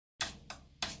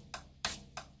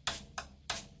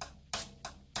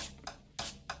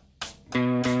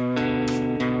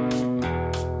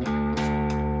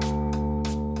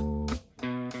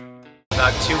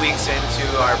about 2 weeks into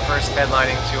our first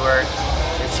headlining tour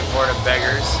in support of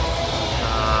Beggars.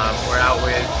 We're out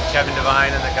with Kevin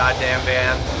Devine and the Goddamn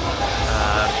Band,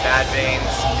 Bad Veins,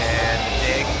 and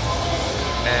Dig.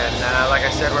 And like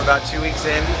I said, we're about 2 weeks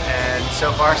in, and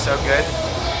so far so good.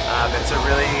 It's a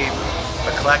really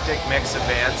eclectic mix of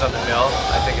bands on the bill.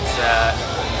 I think it's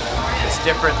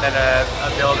different than a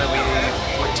bill that we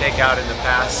would take out in the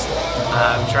past.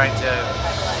 Trying to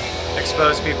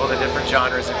expose people to different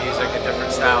genres of music and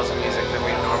different styles of music than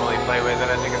we normally play with,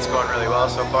 and I think it's going really well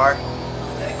so far.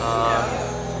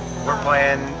 We're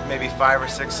playing maybe 5 or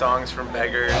 6 songs from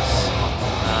Beggars,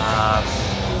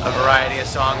 a variety of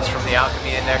songs from the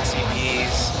Alchemy Index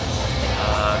EPs,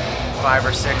 5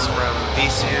 or 6 from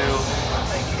Visu,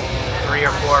 3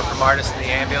 or 4 from Artists in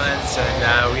the Ambulance,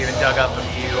 and we even dug up a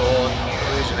few old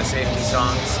Illusion of Safety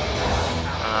songs.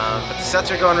 But the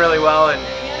sets are going really well, and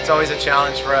it's always a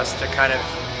challenge for us to kind of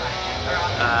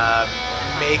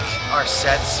make our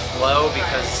sets flow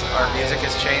because our music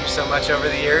has changed so much over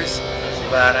the years.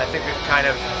 But I think we've kind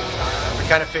of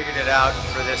figured it out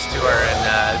for this tour, and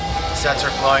the sets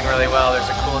are flowing really well.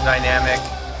 There's a cool dynamic,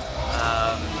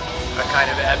 a kind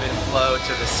of ebb and flow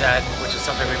to the set, which is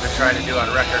something we've been trying to do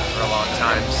on record for a long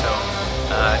time. So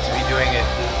to be doing it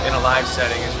in a live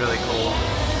setting is really cool.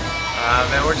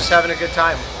 And we're just having a good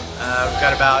time. We've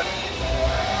got about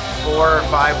 4 or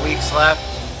 5 weeks left,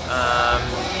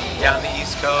 down the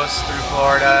East Coast, through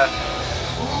Florida,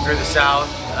 through the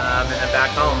South, and then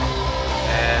back home.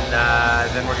 And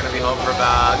then we're going to be home for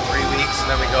about 3 weeks,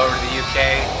 and then we go over to the UK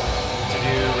to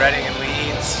do Reading and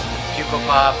Leeds,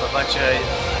 Pukopop, a bunch of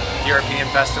European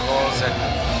festivals, and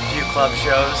a few club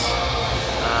shows.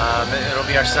 It'll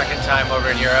be our second time over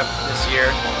in Europe this year,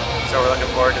 so we're looking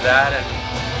forward to that. And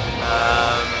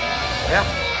yeah,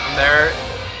 from there,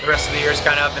 the rest of the year is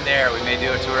kind of up in the air. We may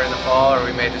do a tour in the fall, or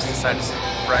we may just decide to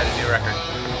write a new record.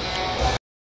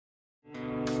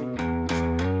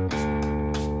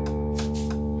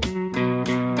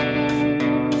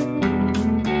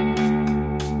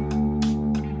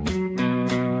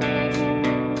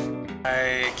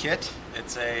 My kit,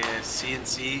 it's a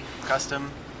CNC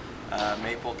custom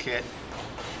maple kit.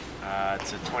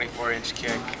 It's a 24-inch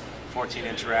kick,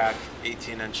 14-inch rack,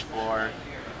 18-inch floor.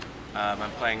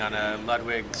 I'm playing on a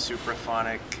Ludwig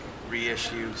Supraphonic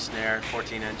reissue snare,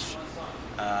 14-inch.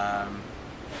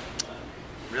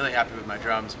 Really happy with my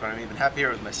drums, but I'm even happier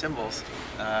with my cymbals,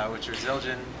 which are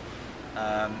Zildjian.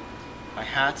 My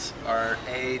hats are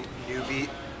a new beat.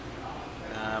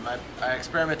 I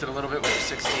experimented a little bit with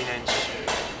the 16-inch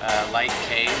light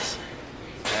Ks,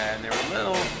 and they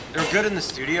were good in the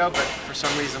studio, but for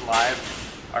some reason live,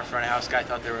 our front of house guy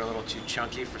thought they were a little too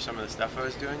chunky for some of the stuff I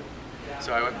was doing.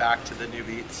 So I went back to the new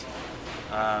beats,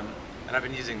 and I've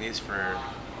been using these for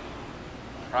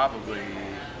probably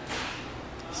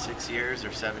 6 years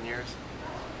or 7 years.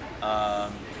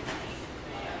 On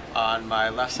my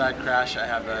left side crash, I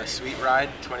have a Sweet Ride,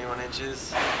 21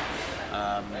 inches.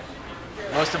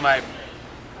 Most of my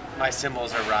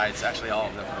cymbals are rides. Actually, all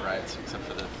of them are rides, except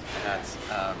for the hats.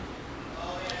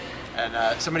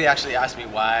 And somebody actually asked me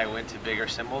why I went to bigger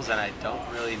cymbals, and I don't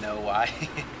really know why.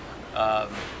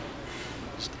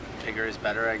 Just bigger is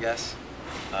better, I guess.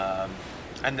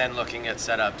 And then looking at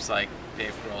setups like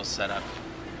Dave Grohl's setup,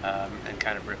 and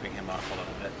kind of ripping him off a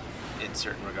little bit in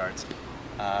certain regards.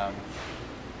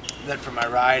 Then for my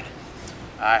ride,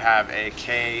 I have a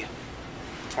K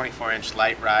 24-inch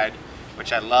light ride,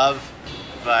 which I love,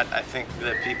 but I think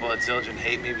the people at Zildjian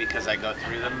hate me because I go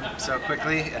through them so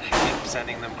quickly and I keep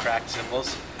sending them cracked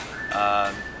cymbals.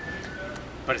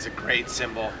 But it's a great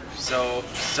cymbal,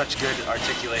 such good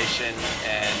articulation,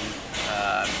 and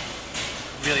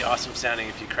really awesome sounding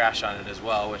if you crash on it as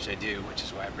well, which I do, which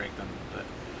is why I break them. But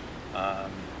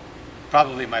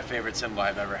probably my favorite cymbal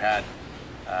I've ever had.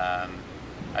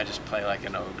 I just play like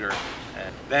an ogre.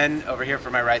 And then over here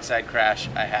for my right side crash,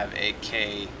 I have a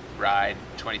K Ride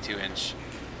 22-inch,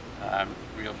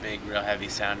 real big, real heavy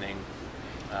sounding,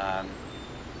 and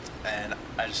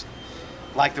I just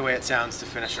like the way it sounds to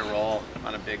finish a roll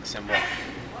on a big cymbal,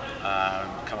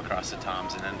 come across the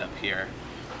toms and end up here.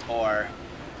 Or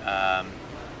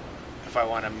if I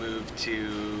want to move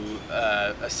to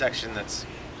a section that's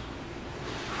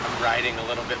I'm riding a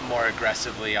little bit more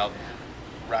aggressively, I'll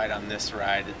ride on this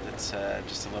ride that's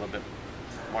just a little bit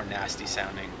more nasty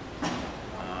sounding.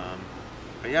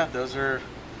 But yeah, those are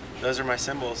my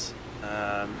cymbals.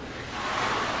 I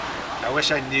wish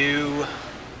I knew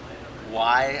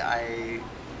why I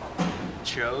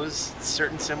chose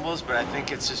certain cymbals, but I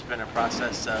think it's just been a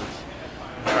process of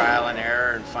trial and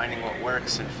error and finding what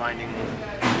works and finding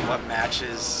what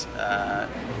matches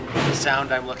the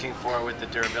sound I'm looking for with the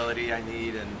durability I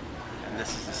need, and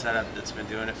this is the setup that's been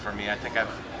doing it for me. I think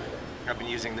I've been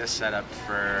using this setup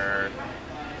for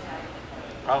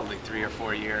probably 3 or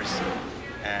 4 years,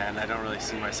 and I don't really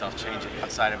see myself changing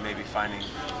outside of maybe finding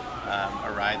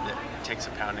a ride that takes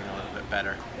a pounding a little bit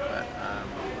better. But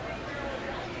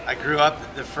I grew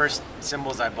up, the first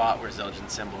cymbals I bought were Zildjian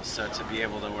cymbals, so to be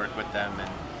able to work with them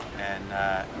and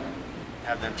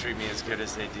have them treat me as good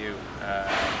as they do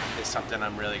is something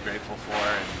I'm really grateful for,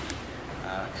 and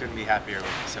couldn't be happier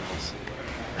with the cymbals.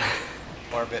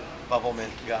 Orbit Bubble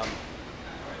Mint Gum.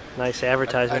 Nice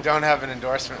advertisement. I don't have an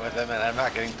endorsement with them, and I'm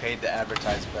not getting paid to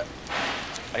advertise, but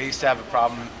I used to have a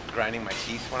problem grinding my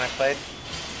teeth when I played,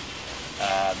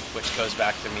 which goes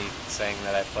back to me saying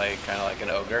that I play kind of like an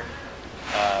ogre.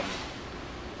 And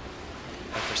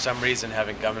for some reason,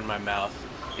 having gum in my mouth,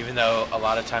 even though a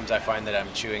lot of times I find that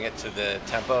I'm chewing it to the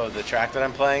tempo of the track that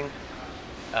I'm playing,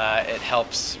 it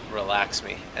helps relax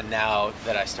me. And now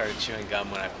that I started chewing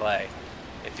gum when I play,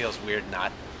 it feels weird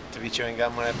not to be chewing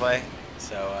gum when I play.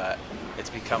 So it's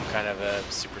become kind of a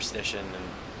superstition, and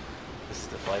this is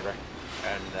the flavor.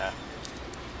 And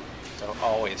so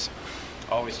always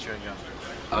chewing gum.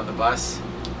 On the bus,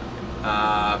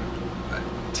 a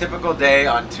typical day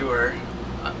on tour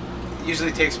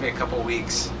usually takes me a couple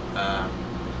weeks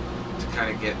to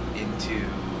kind of get into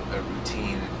a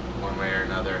routine one way or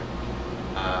another.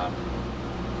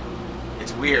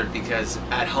 It's weird because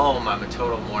at home I'm a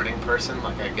total morning person.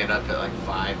 Like I get up at like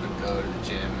 5 and go to the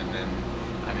gym, and then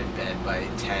I'm in bed by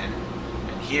 10.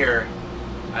 And here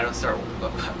I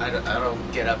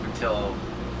don't get up until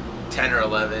 10 or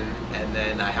 11, and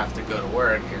then I have to go to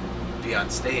work and be on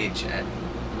stage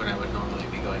when I would normally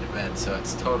be going to bed. So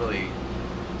it's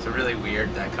a really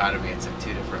weird dichotomy. It's like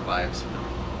two different lives.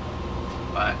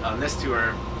 But on this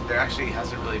tour, there actually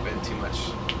hasn't really been too much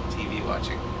TV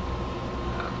watching.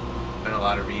 Been a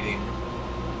lot of reading.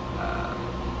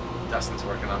 Dustin's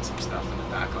working on some stuff in the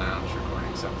back lounge,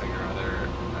 recording something or other.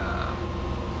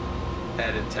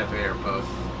 Ed and Tepe are both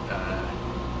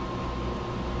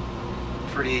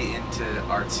pretty into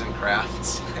arts and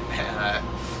crafts.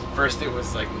 First it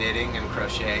was like knitting and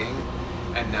crocheting,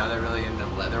 and now they're really into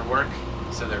leather work.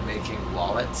 So they're making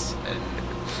wallets and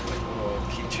little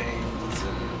keychains,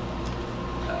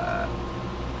 and I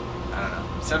don't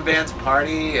know. Some bands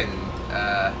party and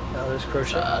others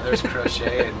crochet. Others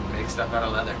crochet and make stuff out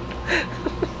of leather.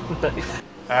 Nice.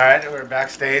 All right, we're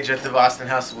backstage at the Boston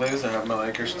House of Blues. I have my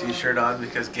Lakers t-shirt on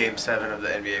because Game 7 of the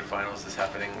NBA Finals is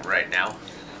happening right now.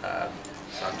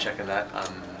 So I'm checking that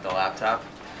on the laptop.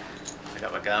 I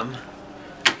got my gum.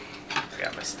 I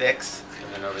got my sticks.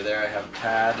 And then over there I have a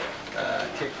pad,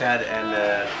 kick pad, and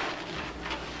a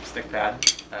stick pad.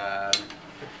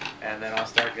 And then I'll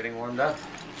start getting warmed up.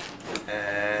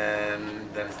 And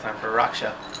then it's time for a rock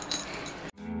show.